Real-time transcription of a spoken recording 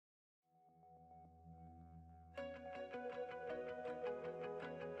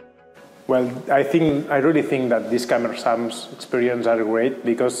Well, I really think that these Camera Sams experience are great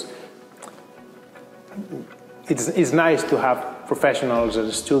because it's nice to have professionals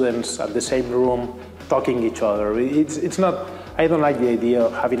and students at the same room talking each other. It's not, I don't like the idea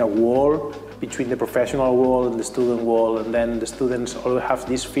of having a wall between the professional wall and the student wall, and then the students all have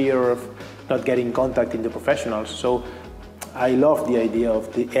this fear of not getting contact in the professionals. So I love the idea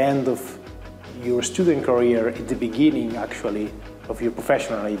of the end of your student career at the beginning, actually, of your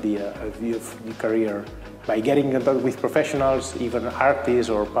professional idea of your career, by getting in contact with professionals, even artists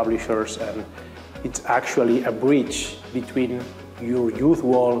or publishers, and it's actually a bridge between your youth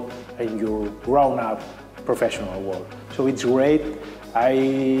wall and your grown-up professional wall. So it's great.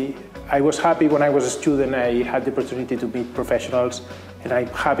 I was happy when I was a student. I had the opportunity to meet professionals, and I'm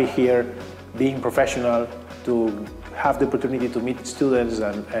happy here, being professional, to have the opportunity to meet students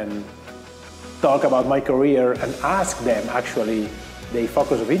and talk about my career and ask them actually their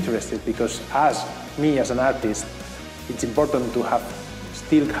focus of interest, because me as an artist, it's important to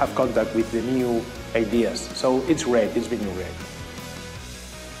still have contact with the new ideas. So it's great, it's been great.